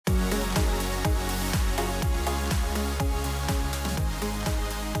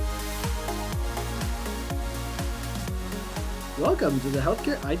Welcome to the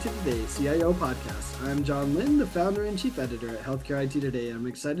Healthcare IT Today CIO podcast. I'm John Lynn, the founder and chief editor at Healthcare IT Today. I'm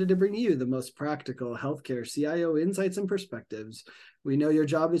excited to bring you the most practical healthcare CIO insights and perspectives. We know your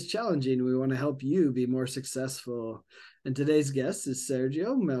job is challenging. We want to help you be more successful. And today's guest is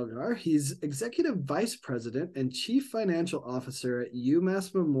Sergio Melgar. He's Executive Vice President and Chief Financial Officer at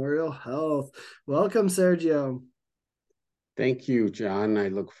UMass Memorial Health. Welcome, Sergio. Thank you, John. I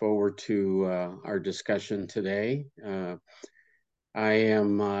look forward to our discussion today. I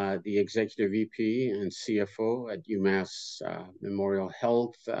am the Executive VP and CFO at UMass Memorial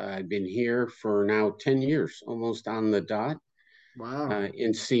Health. I've been here for now 10 years, almost on the dot. Wow.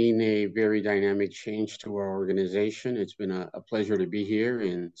 In seeing a very dynamic change to our organization. It's been a pleasure to be here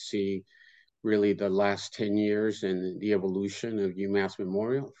and see really the last 10 years and the evolution of UMass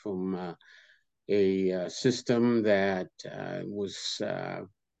Memorial from a system that was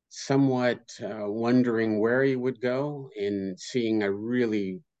somewhat wondering where he would go, and seeing a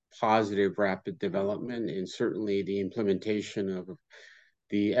really positive, rapid development. And certainly the implementation of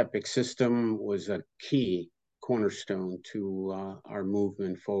the Epic system was a key cornerstone to our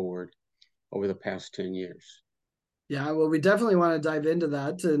movement forward over the past 10 years. Yeah, well, we definitely want to dive into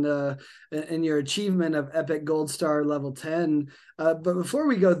that and your achievement of Epic Gold Star level 10. But before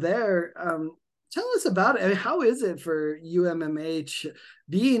we go there, tell us about it. I mean, how is it for UMMH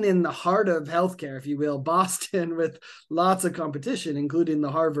being in the heart of healthcare, if you will, Boston, with lots of competition, including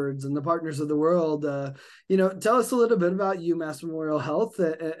the Harvards and the Partners of the World? Tell us a little bit about UMass Memorial Health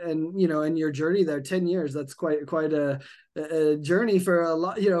and your journey there. 10 years. That's quite a journey for a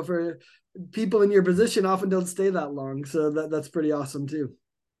lot. For people in your position often don't stay that long, so that's pretty awesome too.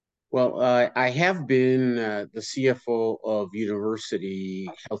 Well, I have been the CFO of university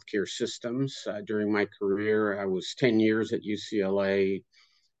healthcare systems during my career. I was 10 years at UCLA,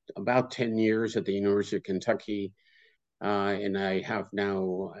 about 10 years at the University of Kentucky, and I have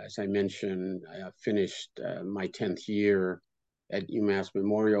now, as I mentioned, finished my 10th year at UMass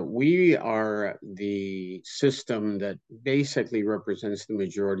Memorial. We are the system that basically represents the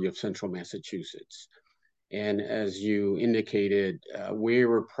majority of central Massachusetts. And as you indicated, we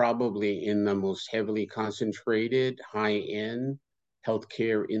were probably in the most heavily concentrated, high-end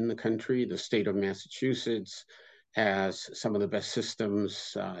healthcare in the country. The state of Massachusetts has some of the best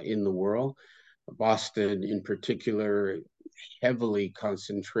systems in the world. Boston, in particular, heavily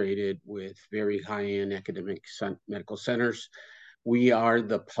concentrated with very high-end academic medical centers. We are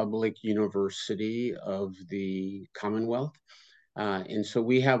the public university of the Commonwealth. And so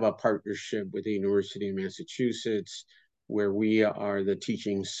we have a partnership with the University of Massachusetts where we are the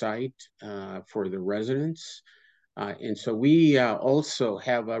teaching site for the residents. And so we also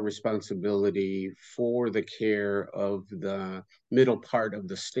have a responsibility for the care of the middle part of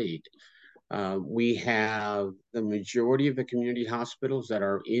the state. We have the majority of the community hospitals that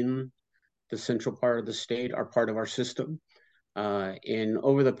are in the central part of the state are part of our system. And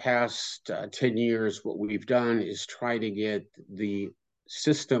over the past 10 years, what we've done is try to get the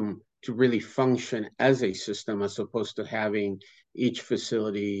system to really function as a system, as opposed to having each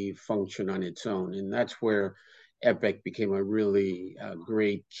facility function on its own. And that's where Epic became a really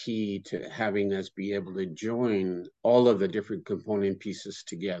great key to having us be able to join all of the different component pieces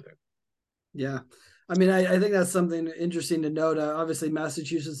together. Yeah. I mean, I think that's something interesting to note. Obviously,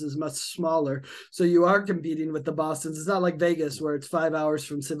 Massachusetts is much smaller, so you are competing with the Bostons. It's not like Vegas where it's 5 hours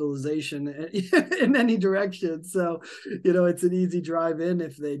from civilization in any direction. So, it's an easy drive in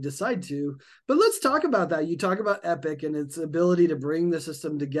if they decide to. But let's talk about that. You talk about Epic and its ability to bring the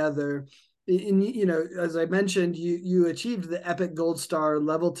system together. As I mentioned, you achieved the Epic Gold Star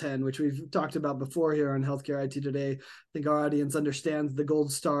level 10, which we've talked about before here on Healthcare IT Today. I think our audience understands the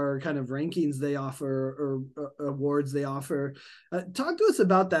Gold Star kind of rankings they offer or awards they offer. Talk to us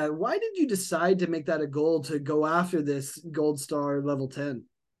about that. Why did you decide to make that a goal to go after this Gold Star level 10?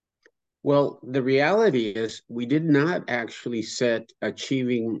 Well, the reality is we did not actually set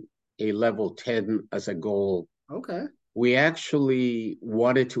achieving a level 10 as a goal. Okay. We actually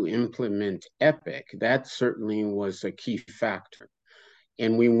wanted to implement Epic. That certainly was a key factor.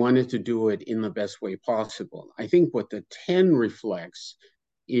 And we wanted to do it in the best way possible. I think what the 10 reflects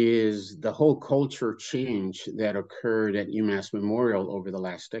is the whole culture change that occurred at UMass Memorial over the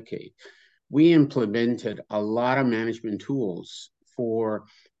last decade. We implemented a lot of management tools for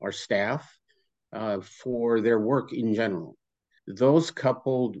our staff, for their work in general. Those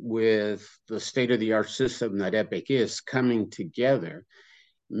coupled with the state-of-the-art system that Epic is coming together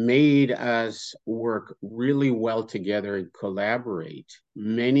made us work really well together and collaborate.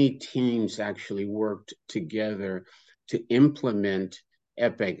 Many teams actually worked together to implement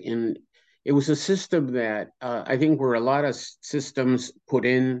Epic. And It was a system that I think where a lot of systems put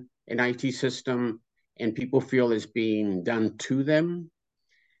in an IT system and people feel is being done to them.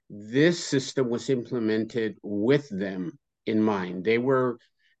 This system was implemented with them in mind. They were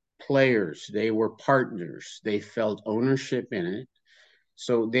players, they were partners, they felt ownership in it.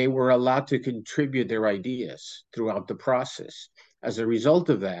 So they were allowed to contribute their ideas throughout the process. As a result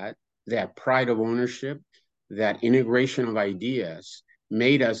of that, that pride of ownership, that integration of ideas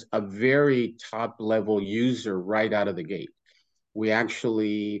made us a very top level user right out of the gate. We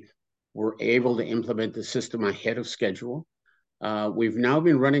actually were able to implement the system ahead of schedule. We've now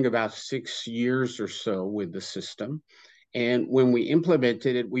been running about 6 years or so with the system. And when we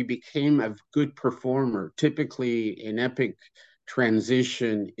implemented it, we became a good performer. Typically, an Epic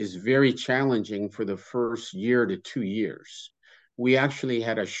transition is very challenging for the first year to 2 years. We actually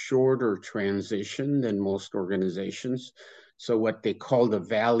had a shorter transition than most organizations. So, what they call the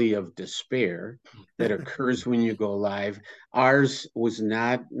valley of despair that occurs when you go live. Ours was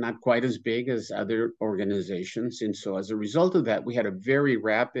not quite as big as other organizations. And so as a result of that, we had a very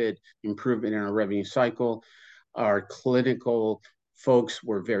rapid improvement in our revenue cycle. Our clinical folks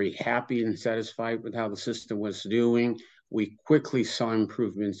were very happy and satisfied with how the system was doing. We quickly saw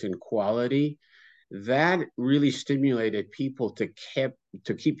improvements in quality. That really stimulated people to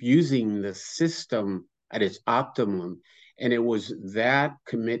keep using the system at its optimum. And it was that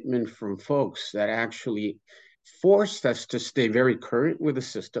commitment from folks that actually forced us to stay very current with the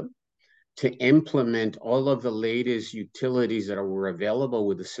system, to implement all of the latest utilities that were available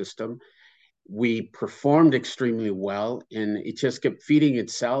with the system. We performed extremely well, and it just kept feeding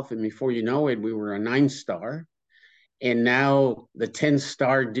itself. And before you know it, we were a 9-star. And now the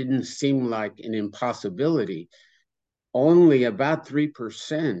 10-star didn't seem like an impossibility. Only about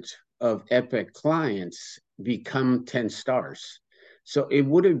 3% of Epic clients become 10 stars. So it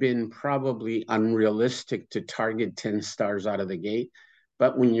would have been probably unrealistic to target 10 stars out of the gate.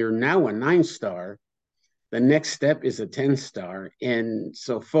 But when you're now a 9-star, the next step is a 10-star. And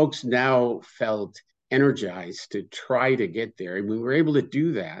so folks now felt energized to try to get there. And we were able to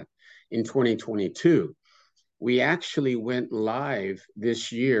do that in 2022. We actually went live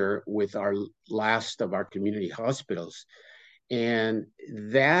this year with our last of our community hospitals. And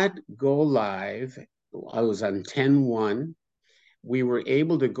that go live, I was on 10-1. We were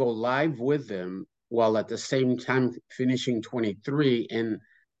able to go live with them while at the same time finishing 23. And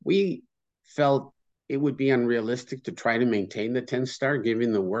we felt it would be unrealistic to try to maintain the 10-star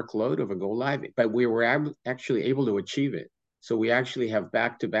given the workload of a go live, but we were actually able to achieve it. So we actually have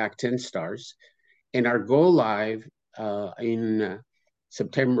back-to-back 10 stars. And our go live in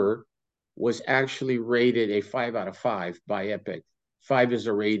September was actually rated a 5 out of 5 by Epic. 5 is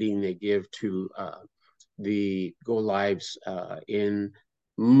a rating they give to the go lives. In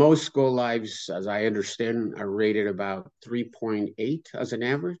most go lives, as I understand, are rated about 3.8 as an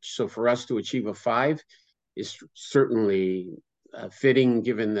average. So for us to achieve a 5 is certainly fitting,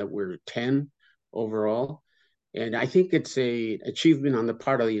 given that we're 10 overall. And I think it's a achievement on the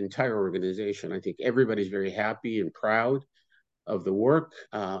part of the entire organization. I think everybody's very happy and proud of the work.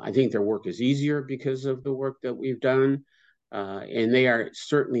 I think their work is easier because of the work that we've done. And they are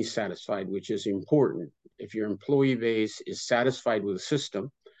certainly satisfied, which is important. If your employee base is satisfied with the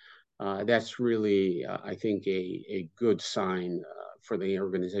system, that's really, I think, a good sign for the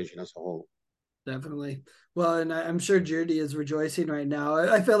organization as a whole. Definitely. Well, and I'm sure Judy is rejoicing right now.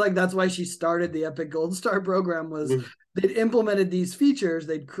 I feel like that's why she started the Epic Gold Star program was they'd implemented these features,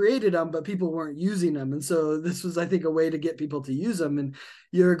 they'd created them, but people weren't using them. And so this was, I think, a way to get people to use them. And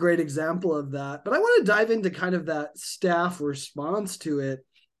you're a great example of that. But I want to dive into kind of that staff response to it.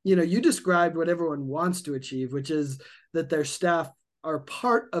 You know, you described what everyone wants to achieve, which is that their staff are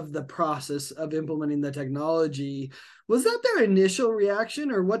part of the process of implementing the technology. Was that their initial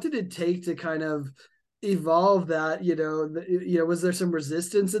reaction, or what did it take to kind of evolve that? Was there some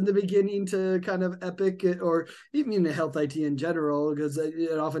resistance in the beginning to kind of Epic, or even health IT in general, because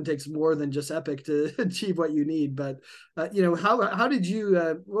it often takes more than just Epic to achieve what you need? But how did you?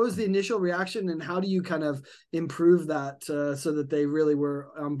 What was the initial reaction, and how do you kind of improve that so that they really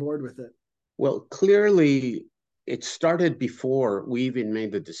were on board with it? Well, clearly, it started before we even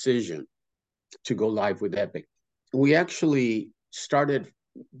made the decision to go live with Epic. We actually started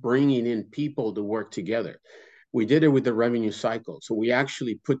bringing in people to work together. We did it with the revenue cycle. So we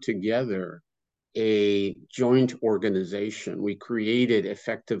actually put together a joint organization. We created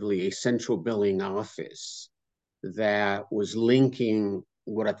effectively a central billing office that was linking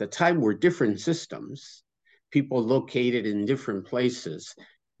what at the time were different systems, people located in different places,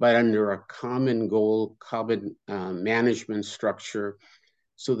 but under a common goal, common management structure.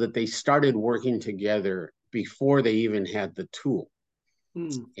 so that they started working together before they even had the tool.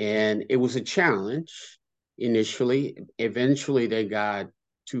 Mm. And it was a challenge initially. Eventually, they got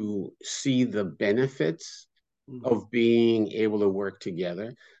to see the benefits Mm. of being able to work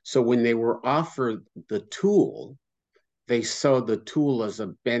together. So when they were offered the tool, they saw the tool as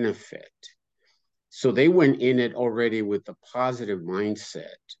a benefit. So they went in it already with a positive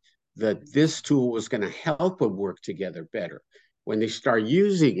mindset that this tool was going to help them work together better. When they start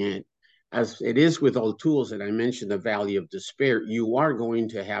using it, as it is with all tools, and I mentioned the valley of despair, you are going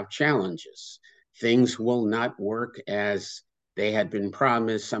to have challenges. Things will not work as they had been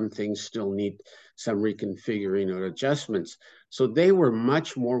promised. Some things still need some reconfiguring or adjustments. So they were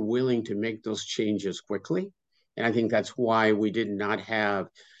much more willing to make those changes quickly. And I think that's why we did not have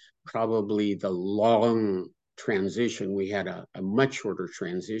probably the long transition. We had a much shorter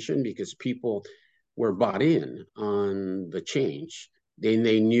transition because people were bought in on the change.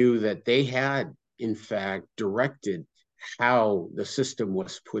 They knew that they had, in fact, directed how the system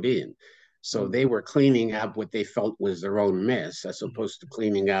was put in. So Mm. they were cleaning up what they felt was their own mess, as opposed to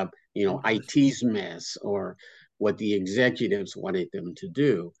cleaning up, IT's mess or what the executives wanted them to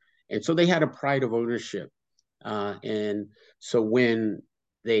do. And so they had a pride of ownership. And so when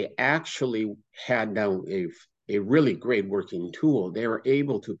they actually had now a really great working tool, they were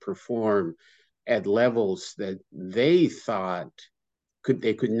able to perform at levels that they thought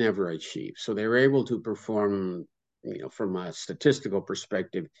they could never achieve. So they were able to perform, from a statistical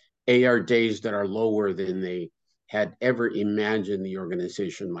perspective, AR days that are lower than they had ever imagined the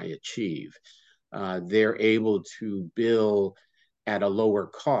organization might achieve. They're able to bill at a lower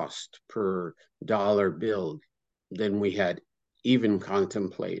cost per dollar billed than we had even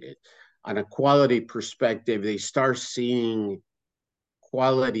contemplated. On a quality perspective, they start seeing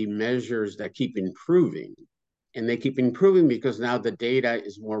quality measures that keep improving. And they keep improving because now the data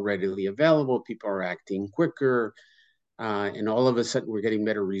is more readily available. People are acting quicker. And all of a sudden, we're getting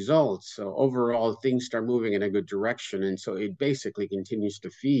better results. So overall, things start moving in a good direction. And so it basically continues to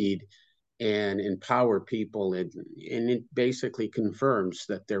feed and empower people. And it basically confirms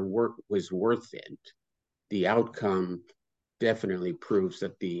that their work was worth it. The outcome definitely proves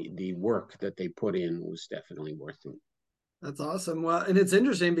that the work that they put in was definitely worth it. That's awesome. Well, and it's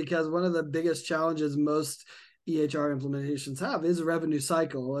interesting because one of the biggest challenges most EHR implementations have is a revenue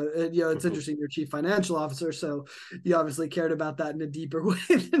cycle. It's Mhm. interesting. You're chief financial officer, so you obviously cared about that in a deeper way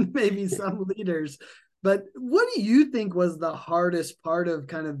than maybe some leaders. But what do you think was the hardest part of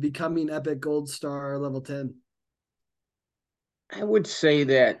kind of becoming Epic Gold Star level 10? I would say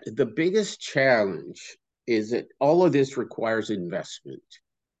that the biggest challenge is that all of this requires investment.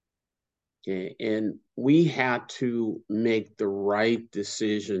 Okay? And we had to make the right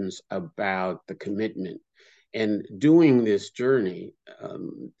decisions about the commitment. And doing this journey,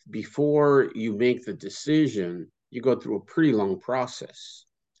 before you make the decision, you go through a pretty long process.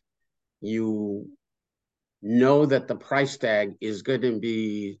 You know that the price tag is going to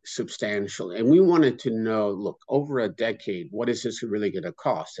be substantial. And we wanted to know, look, over a decade, what is this really going to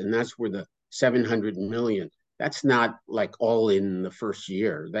cost? And that's where the 700 million, that's not like all in the first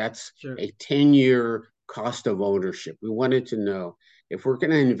year. That's Sure. a 10-year cost of ownership. We wanted to know if we're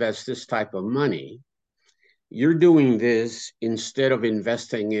going to invest this type of money, you're doing this instead of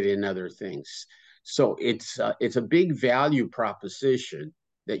investing it in other things. So it's a big value proposition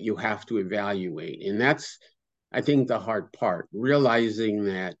that you have to evaluate. And that's, I think, the hard part, realizing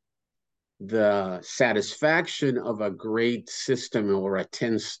that the satisfaction of a great system or a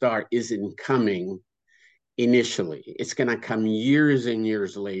 10-star isn't coming initially. It's going to come years and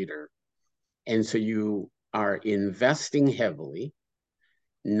years later. And so you are investing heavily,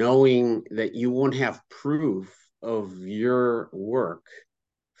 knowing that you won't have proof of your work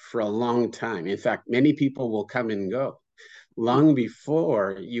for a long time. In fact, many people will come and go long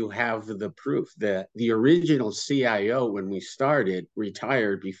before you have the proof. That the original CIO, when we started,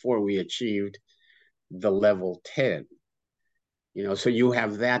 retired before we achieved the level 10. So you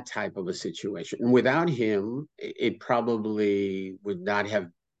have that type of a situation. And without him, it probably would not have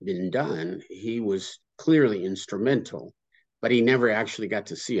been done. He was clearly instrumental, but he never actually got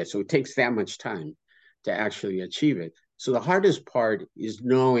to see it. So it takes that much time to actually achieve it. So the hardest part is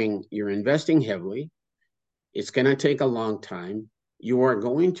knowing you're investing heavily. It's going to take a long time. You are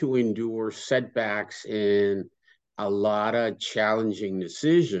going to endure setbacks and a lot of challenging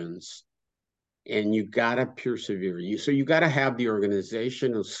decisions, and you got to persevere. So you got to have the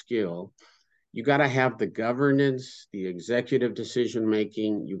organizational skill. You got to have the governance, the executive decision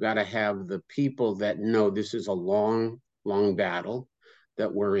making. You got to have the people that know this is a long, long battle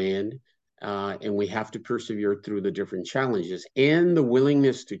that we're in. and we have to persevere through the different challenges and the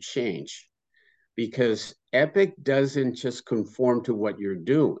willingness to change, because Epic doesn't just conform to what you're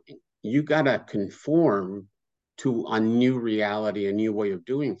doing. You got to conform to a new reality, a new way of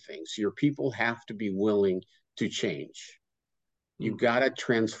doing things. Your people have to be willing to change. You Mm-hmm. got to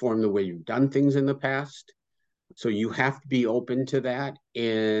transform the way you've done things in the past. So you have to be open to that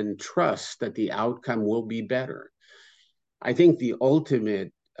and trust that the outcome will be better. I think the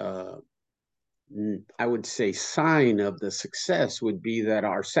ultimate, I would say, sign of the success would be that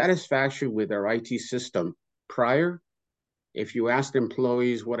our satisfaction with our IT system prior, if you asked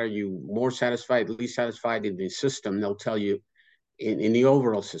employees, what are you more satisfied, least satisfied in the system, they'll tell you in the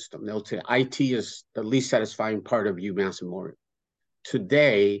overall system, they'll tell IT is the least satisfying part of UMass Memorial.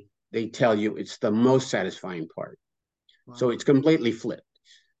 Today, they tell you it's the most satisfying part. So Wow. it's completely flipped,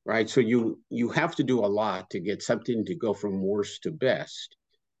 right? So you have to do a lot to get something to go from worst to best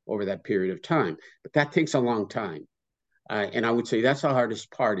over that period of time. But that takes a long time. And I would say that's the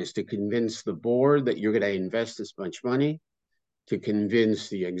hardest part, is to convince the board that you're going to invest this much money, to convince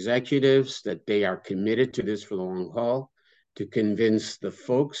the executives that they are committed to this for the long haul, to convince the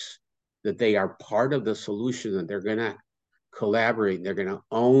folks that they are part of the solution, that they're going to collaborate, they're going to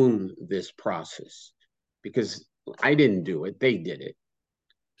own this process. Because I didn't do it, they did it.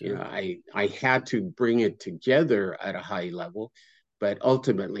 You know, Sure. I had to bring it together at a high level, but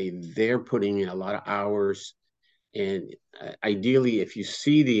ultimately they're putting in a lot of hours. And ideally, if you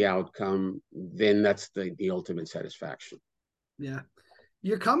see the outcome, then that's the ultimate satisfaction. Yeah.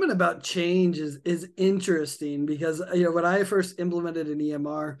 Your comment about change is interesting because when I first implemented an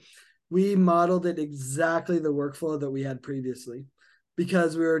EMR, we modeled it exactly the workflow that we had previously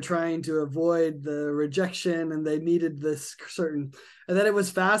because we were trying to avoid the rejection and they needed this certain, and then it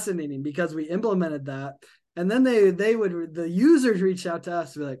was fascinating because we implemented that, and then the users reach out to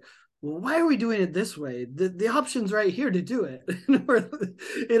us to be like, well, why are we doing it this way? The option's right here to do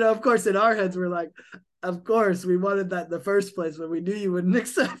it. Of course, in our heads, we're like, of course, we wanted that in the first place, but we knew you wouldn't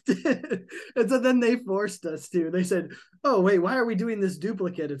accept it. And so then they forced us to. They said, oh, wait, why are we doing this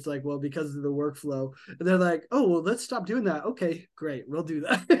duplicate? It's like, well, because of the workflow. And they're like, oh, well, let's stop doing that. Okay, great. We'll do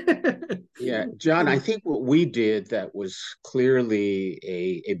that. Yeah, John, I think what we did that was clearly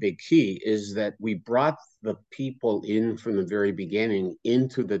a big key is that we brought the people in from the very beginning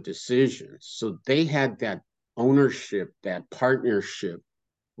into the decisions. So they had that ownership, that partnership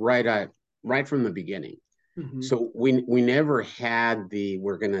right at right from the beginning. Mm-hmm. So we never had the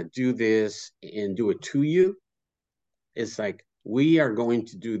we're gonna do this and do it to you. It's like we are going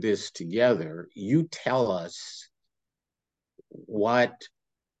to do this together. You tell us what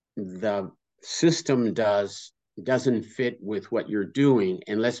the system doesn't fit with what you're doing,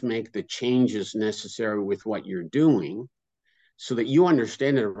 and let's make the changes necessary with what you're doing so that you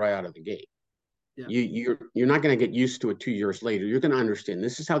understand it right out of the gate. Yeah. You're not going to get used to it 2 years later. You're going to understand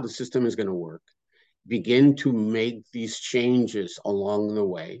this is how the system is going to work. Begin to make these changes along the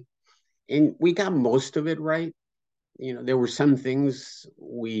way. And we got most of it right. There were some things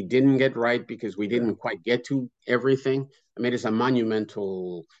we didn't get right because we Sure. didn't quite get to everything. I mean, it's a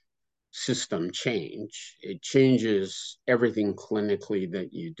monumental system change. It changes everything clinically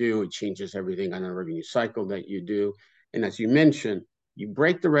that you do. It changes everything on a revenue cycle that you do. And as you mentioned, you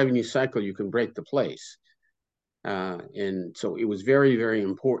break the revenue cycle, you can break the place. And so it was very, very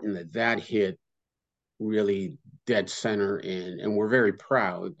important that that hit really dead center. And we're very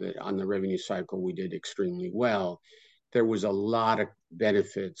proud that on the revenue cycle, we did extremely well. There was a lot of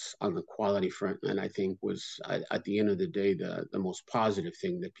benefits on the quality front, and I think was at the end of the day the most positive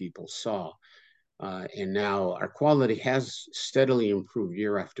thing that people saw. And now our quality has steadily improved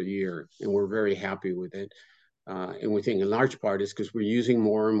year after year, and we're very happy with it. And we think in large part is because we're using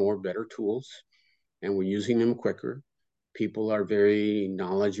more and more better tools, and we're using them quicker. People are very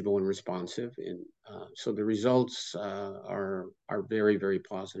knowledgeable and responsive, and so the results are very, very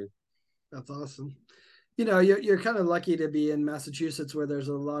positive. That's awesome. You're kind of lucky to be in Massachusetts where there's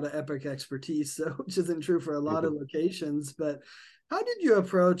a lot of Epic expertise, so which isn't true for a lot of locations. But how did you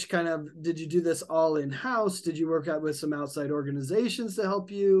approach did you do this all in house? Did you work out with some outside organizations to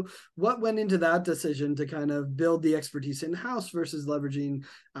help you? What went into that decision to kind of build the expertise in house versus leveraging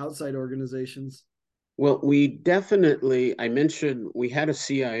outside organizations? Well, we definitely, I mentioned we had a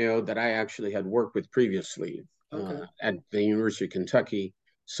CIO that I actually had worked with previously Okay. at the University of Kentucky.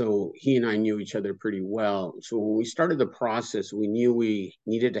 So he and I knew each other pretty well. So when we started the process, we knew we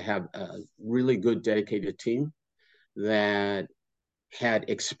needed to have a really good dedicated team that had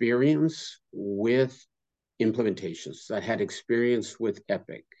experience with implementations, that had experience with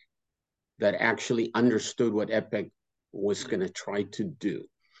Epic, that actually understood what Epic was going to try to do.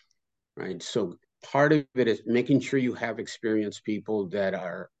 right? So part of it is making sure you have experienced people that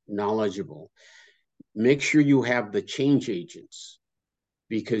are knowledgeable. Make sure you have the change agents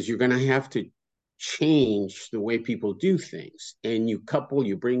because you're going to have to change the way people do things. And you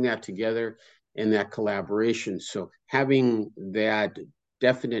bring that together in that collaboration. So having that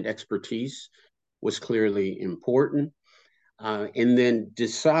definite expertise was clearly important. And then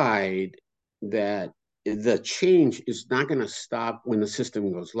decide that the change is not going to stop when the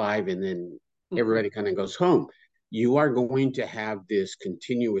system goes live and then everybody kind of goes home. You are going to have this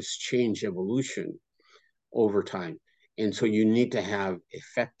continuous change evolution over time. And so you need to have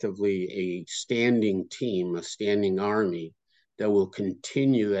effectively a standing team, a standing army that will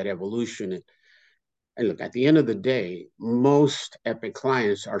continue that evolution. And look, at the end of the day, most Epic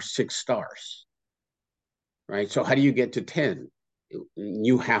clients are 6 stars, right? So how do you get to 10?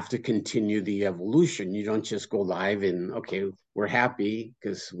 You have to continue the evolution. You don't just go live and, okay, we're happy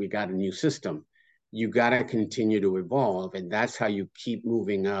because we got a new system. You got to continue to evolve. And that's how you keep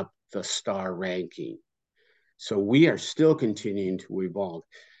moving up the star ranking. So we are still continuing to evolve.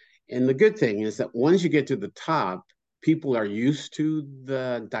 And the good thing is that once you get to the top, people are used to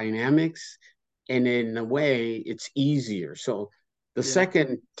the dynamics. And in a way, it's easier. So the Yeah.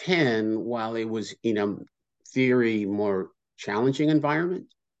 second 10, while it was in a theory more challenging environment,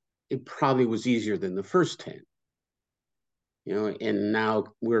 it probably was easier than the first 10. And now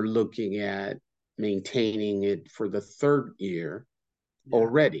we're looking at maintaining it for the third year Yeah.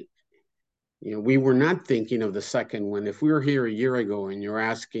 already. We were not thinking of the second one. If we were here a year ago and you're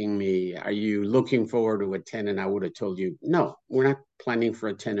asking me, are you looking forward to a 10? And I would have told you, no, we're not planning for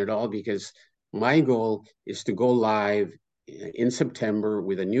a 10 at all because my goal is to go live in September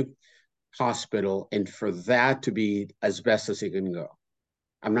with a new hospital and for that to be as best as it can go.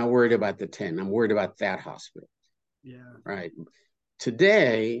 I'm not worried about the 10. I'm worried about that hospital. Yeah. Right.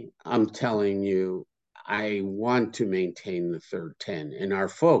 Today, I'm telling you, I want to maintain the third 10, and our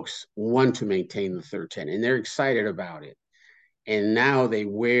folks want to maintain the third 10, and they're excited about it. And now they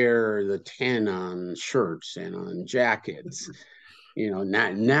wear the 10 on shirts and on jackets.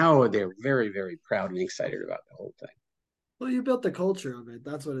 Now they're very, very proud and excited about the whole thing. Well, you built the culture of it.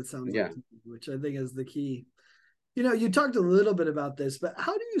 That's what it sounds like Yeah. to me, which I think is the key. You talked a little bit about this, but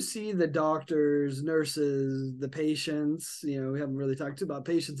how do you see the doctors, nurses, the patients? We haven't really talked about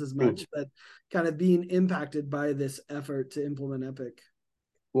patients as much, but kind of being impacted by this effort to implement Epic.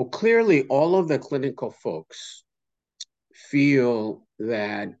 Well, clearly, all of the clinical folks feel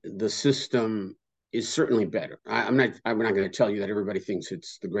that the system is certainly better. I'm not going to tell you that everybody thinks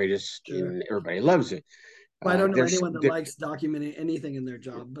it's the greatest Sure. and everybody loves it. But I don't know There's anyone that likes documenting anything in their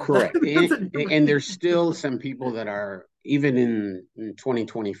job, but correct, and different. there's still some people that are even in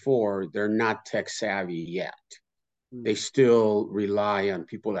 2024. They're not tech savvy yet. They still rely on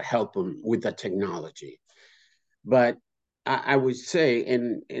people to help them with the technology. But I would say,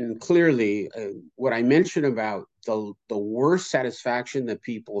 and clearly, what I mentioned about the worst satisfaction that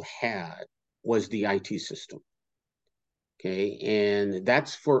people had was the IT system. Okay, and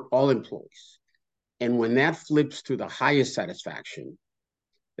that's for all employees. And when that flips to the highest satisfaction,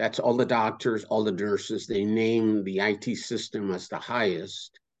 that's all the doctors, all the nurses. They name the IT system as the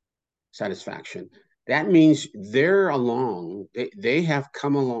highest satisfaction. That means they're along. They have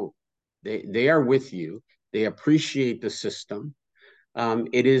come along. They are with you. They appreciate the system.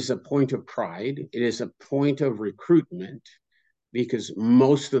 It is a point of pride. It is a point of recruitment because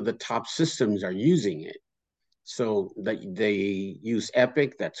most of the top systems are using it. So that they use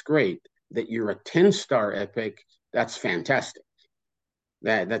Epic, that's great. That you're a 10-star Epic, that's fantastic.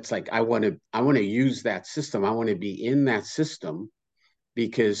 That's like I want to use that system. I want to be in that system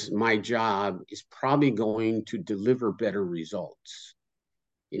because my job is probably going to deliver better results.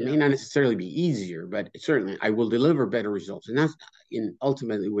 It may Yeah. not necessarily be easier, but certainly I will deliver better results. And that's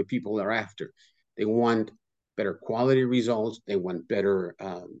ultimately what people are after. They want better quality results. They want better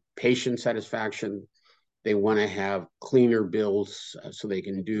patient satisfaction. They want to have cleaner bills so they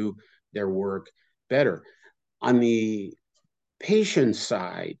can do their work better. On the patient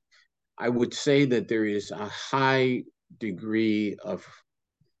side, I would say that there is a high degree of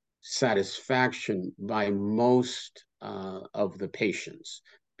satisfaction by most of the patients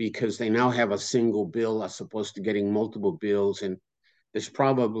because they now have a single bill as opposed to getting multiple bills. And there's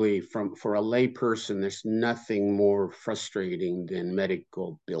probably for a lay person, there's nothing more frustrating than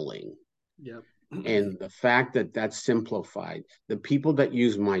medical billing. Yep. And the fact that that's simplified, the people that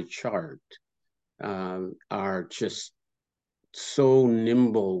use my chart are just so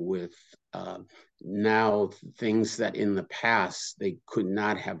nimble with now things that in the past they could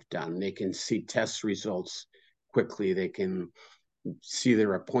not have done. They can see test results quickly. They can see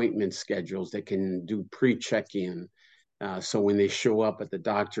their appointment schedules. They can do pre-check-in. So when they show up at the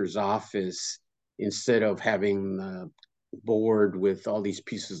doctor's office, instead of having the board with all these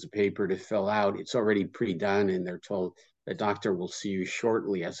pieces of paper to fill out, it's already pre-done, and they're told the doctor will see you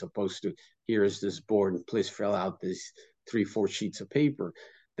shortly, as opposed to here is this board and please fill out these 3, 4 sheets of paper.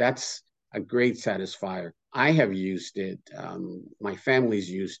 That's a great satisfier. I have used it. My family's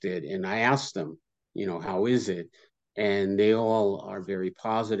used it, and I asked them, how is it? And they all are very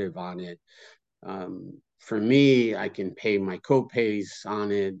positive on it. For me, I can pay my co-pays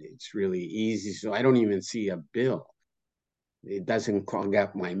on it. It's really easy, so I don't even see a bill. It doesn't clog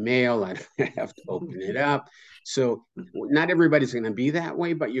up my mail. I don't have to open it up. So not everybody's going to be that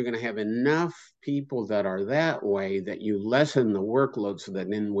way, but you're going to have enough people that are that way that you lessen the workload, so that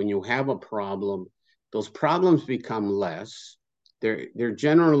then when you have a problem, those problems become less. They're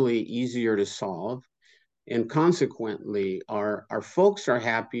generally easier to solve. And consequently, our folks are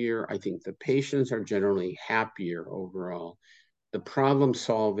happier. I think the patients are generally happier overall. The problem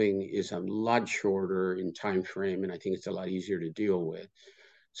solving is a lot shorter in time frame, and I think it's a lot easier to deal with.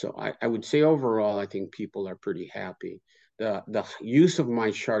 So I would say overall, I think people are pretty happy. The use of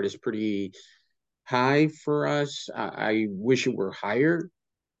my chart is pretty high for us. I wish it were higher.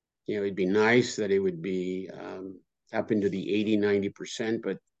 It'd be nice that it would be up into the 80, 90%,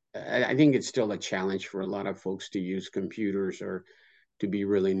 but I think it's still a challenge for a lot of folks to use computers or to be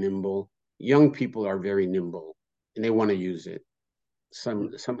really nimble. Young people are very nimble and they want to use it.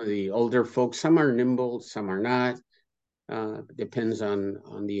 Some of the older folks, some are nimble, some are not. Depends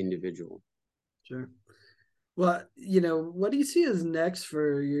on the individual. Sure. Well, what do you see as next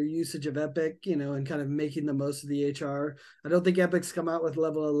for your usage of Epic, and kind of making the most of the HR? I don't think Epic's come out with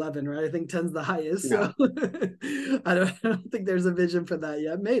level 11, right? I think 10's the highest. No, So I don't think there's a vision for that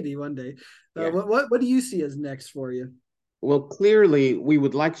yet. Maybe one day. yeah. What do you see as next for you? Well, clearly, we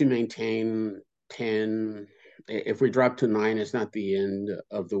would like to maintain 10. If we drop to 9, it's not the end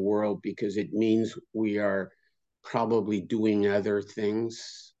of the world, because it means we are probably doing other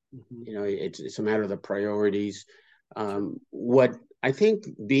things. Mm-hmm. It's a matter of the priorities. What I think,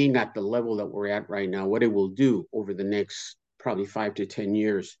 being at the level that we're at right now, what it will do over the next probably 5 to 10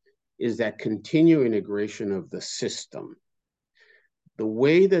 years is that continued integration of the system. The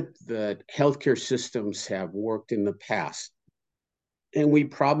way that the healthcare systems have worked in the past, and we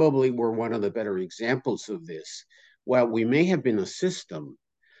probably were one of the better examples of this. While we may have been a system,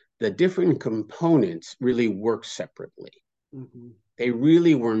 the different components really work separately. Mm-hmm. They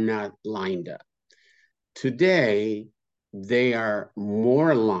really were not lined up. Today, they are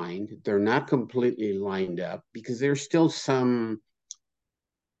more aligned. They're not completely lined up, because there's still some,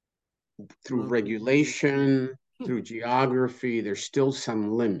 through Local differences. regulation, through geography, there's still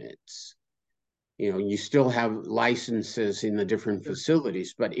some limits. You still have licenses in the different Sure.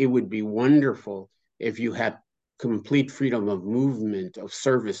 facilities, but it would be wonderful if you had complete freedom of movement of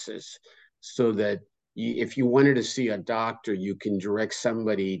services, so that if you wanted to see a doctor, you can direct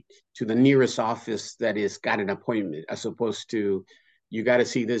somebody to the nearest office that is got an appointment, as opposed to you got to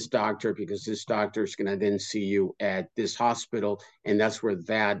see this doctor because this doctor is going to then see you at this hospital, and that's where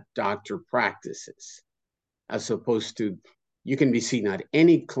that doctor practices, as opposed to you can be seen at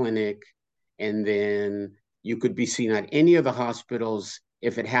any clinic, and then you could be seen at any of the hospitals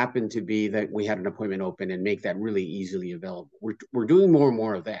if it happened to be that we had an appointment open, and make that really easily available. We're doing more and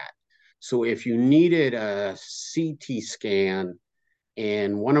more of that. So if you needed a CT scan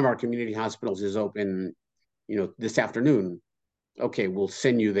and one of our community hospitals is open, this afternoon, okay, we'll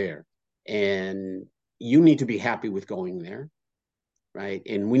send you there. And you need to be happy with going there, right?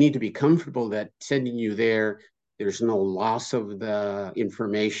 And we need to be comfortable that sending you there, there's no loss of the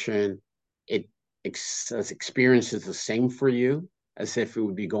information. It experience is the same for you as if it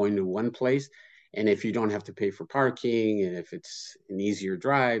would be going to one place. And if you don't have to pay for parking, and if it's an easier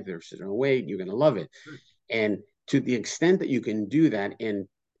drive, there's no wait, you're going to love it. And to the extent that you can do that, and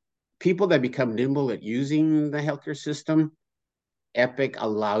people that become nimble at using the healthcare system, Epic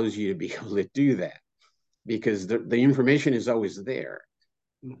allows you to be able to do that, because the information is always there.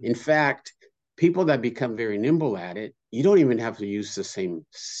 Mm-hmm. In fact, people that become very nimble at it, you don't even have to use the same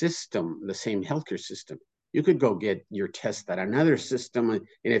system, the same healthcare system. You could go get your test at another system, and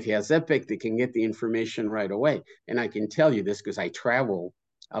if he has Epic, they can get the information right away. And I can tell you this because I travel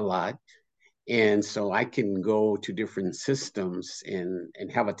a lot, and so I can go to different systems and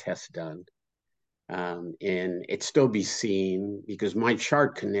have a test done. And it still be seen, because my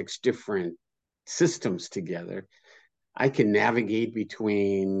chart connects different systems together. I can navigate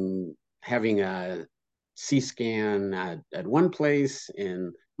between having a C scan at one place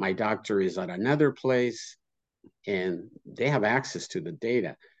and my doctor is at another place. and they have access to the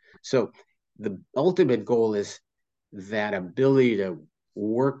data. So the ultimate goal is that ability to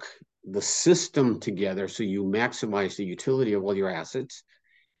work the system together so you maximize the utility of all your assets,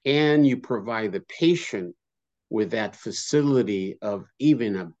 and you provide the patient with that facility of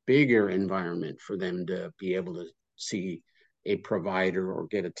even a bigger environment for them to be able to see a provider or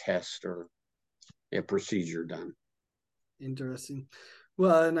get a test or a procedure done. Interesting.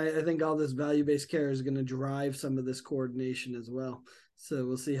 Well, and I think all this value-based care is going to drive some of this coordination as well. So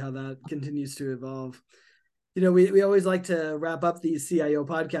we'll see how that continues to evolve. We always like to wrap up these CIO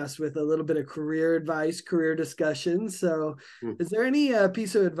podcasts with a little bit of career advice, career discussion. So is there any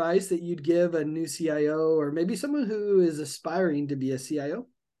piece of advice that you'd give a new CIO or maybe someone who is aspiring to be a CIO?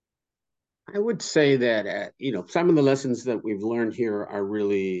 I would say that, some of the lessons that we've learned here are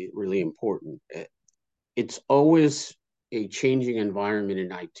really, really important. It's always a changing environment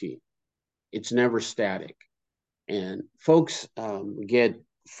in IT. It's never static. And folks get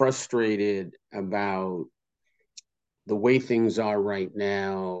frustrated about the way things are right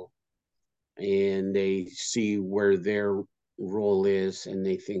now, and they see where their role is, and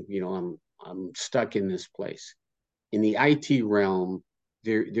they think, I'm stuck in this place. In the IT realm,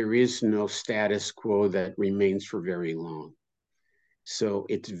 there is no status quo that remains for very long. So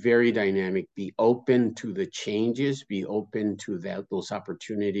it's very dynamic. Be open to the changes, be open to those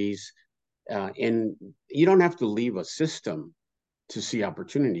opportunities. And you don't have to leave a system to see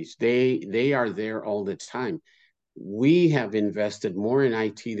opportunities. They are there all the time. We have invested more in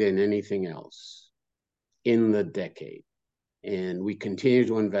IT than anything else in the decade, and we continue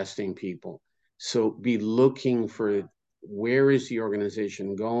to invest in people. So be looking for, where is the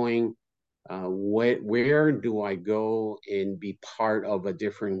organization going? Where do I go and be part of a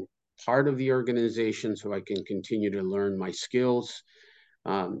different part of the organization so I can continue to learn my skills?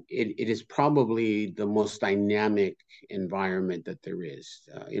 It is probably the most dynamic environment that there is.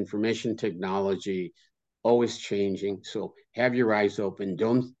 Information technology, always changing. So have your eyes open.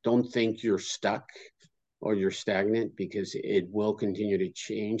 Don't think you're stuck or you're stagnant, because it will continue to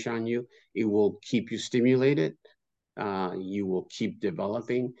change on you. It will keep you stimulated. You will keep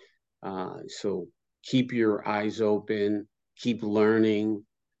developing. So keep your eyes open, keep learning,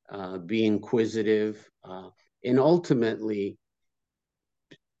 be inquisitive, and ultimately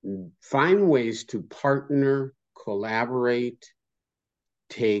find ways to partner, collaborate,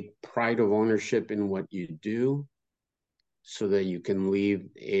 take pride of ownership in what you do so that you can leave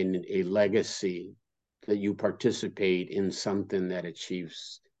in a legacy that you participate in something that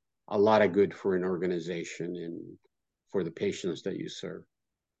achieves a lot of good for an organization and for the patients that you serve.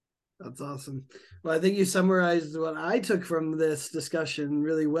 That's awesome. Well, I think you summarized what I took from this discussion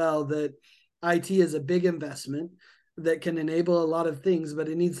really well, that IT is a big investment that can enable a lot of things, but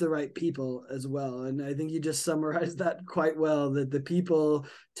it needs the right people as well. And I think you just summarized that quite well, that the people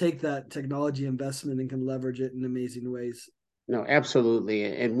take that technology investment and can leverage it in amazing ways. No, absolutely.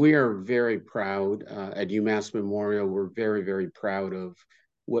 And we are very proud at UMass Memorial. We're very, very proud of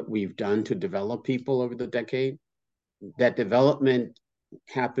what we've done to develop people over the decade. That development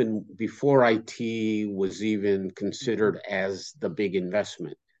happened before IT was even considered as the big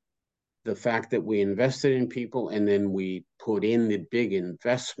investment. The fact that we invested in people and then we put in the big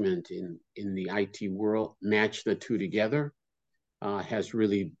investment in the IT world, match the two together, has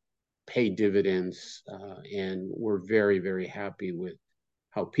really paid dividends. And we're very, very happy with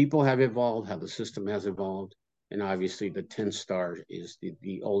how people have evolved, how the system has evolved. And obviously the 10-star is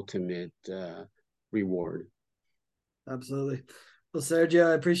the ultimate reward. Absolutely. Well, Sergio,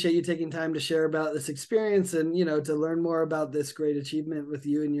 I appreciate you taking time to share about this experience and, to learn more about this great achievement with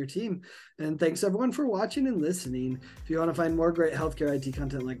you and your team. And thanks everyone for watching and listening. If you want to find more great healthcare IT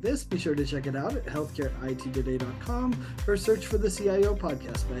content like this, be sure to check it out at healthcareittoday.com or search for the CIO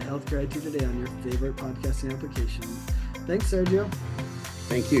podcast by Healthcare IT Today on your favorite podcasting application. Thanks, Sergio.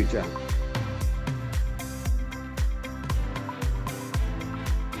 Thank you, John.